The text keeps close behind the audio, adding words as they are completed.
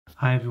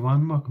Hi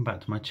everyone, welcome back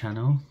to my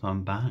channel. So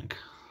I'm back.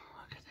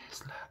 Look at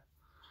this, look.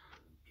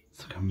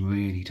 It's looking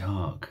really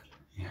dark.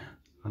 Yeah,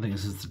 I think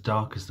this is the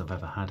darkest I've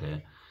ever had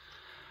it.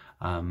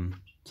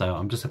 So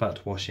I'm just about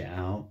to wash it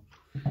out.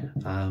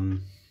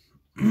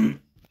 Right,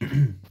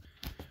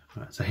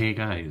 so here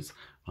goes.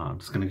 I'm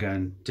just going to go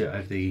and do it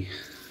over the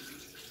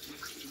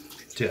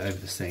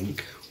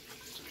sink.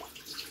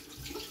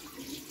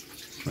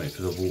 Wait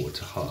for the water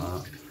to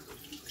hot up.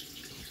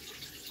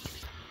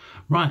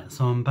 Right,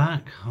 so I'm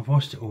back. I've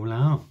washed it all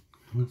out.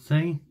 Let's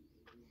see.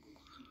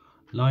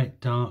 Light,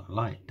 dark,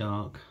 light,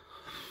 dark.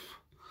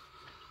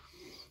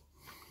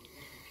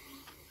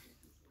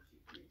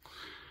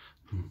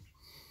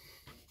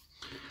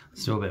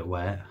 Still a bit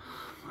wet.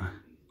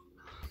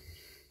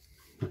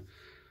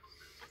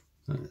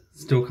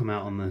 Still come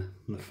out on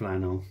the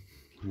flannel.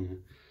 Yeah.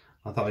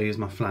 I thought I'd use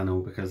my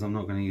flannel because I'm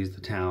not going to use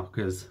the towel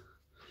because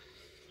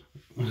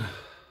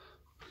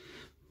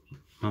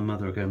my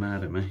mother will go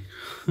mad at me.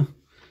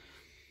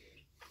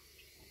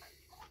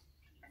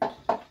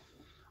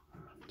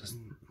 Just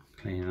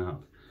cleaning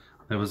up.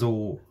 There was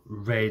all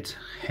red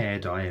hair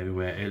dye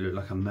everywhere. It looked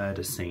like a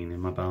murder scene in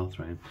my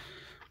bathroom.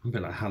 A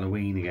bit like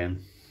Halloween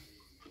again.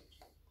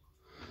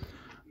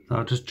 So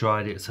I just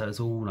dried it so it's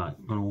all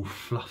like gone all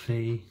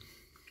fluffy.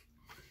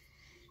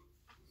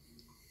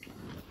 A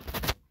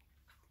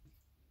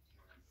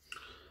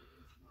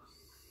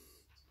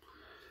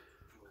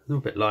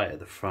little bit light at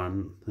the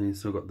front. And you've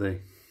still got the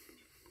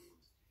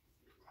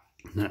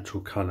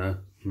natural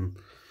colour.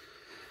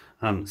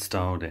 I haven't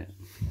styled it.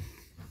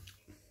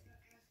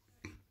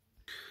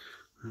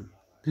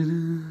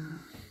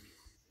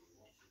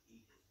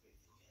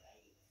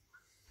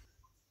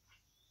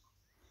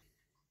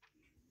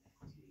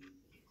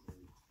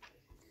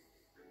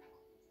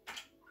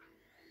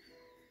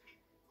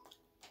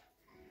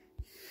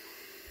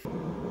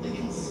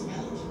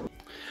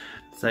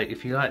 So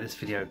if you like this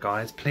video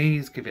guys,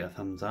 please give it a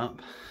thumbs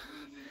up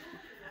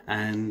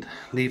and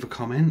leave a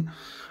comment.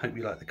 Hope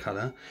you like the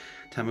colour.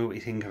 Tell me what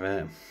you think of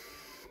it.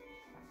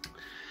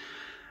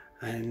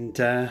 And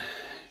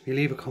if you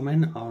leave a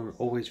comment, I'll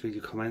always read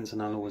your comments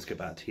and I'll always get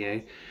back to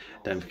you.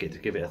 Don't forget to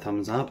give it a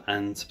thumbs up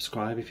and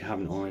subscribe if you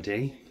haven't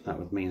already. That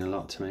would mean a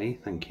lot to me,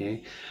 thank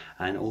you.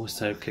 And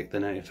also click the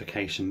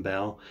notification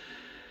bell,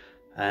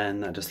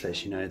 and that just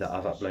lets you know that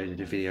I've uploaded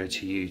a video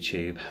to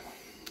YouTube.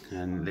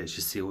 And let's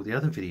just see all the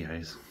other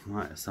videos.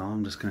 Right, so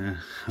I'm just gonna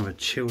have a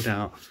chilled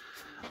out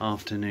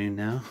afternoon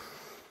now.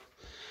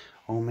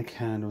 All my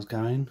candles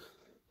going.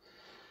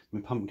 My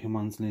pumpkin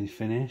one's nearly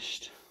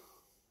finished.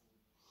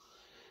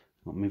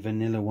 Got my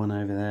vanilla one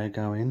over there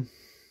going.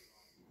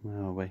 Where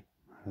are we?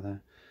 Over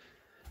there.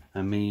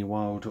 And me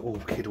wild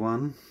orchid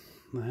one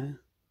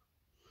there.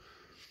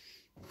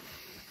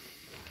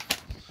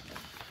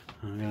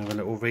 I'm gonna have a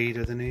little read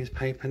of the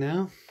newspaper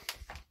now.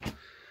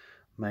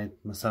 Made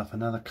myself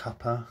another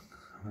cuppa.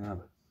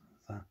 Another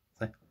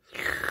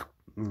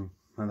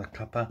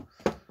cuppa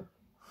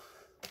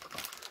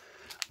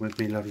with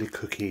me lovely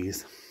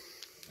cookies.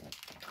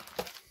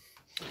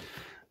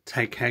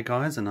 Take care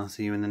guys, and I'll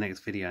see you in the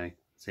next video.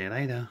 See you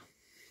later.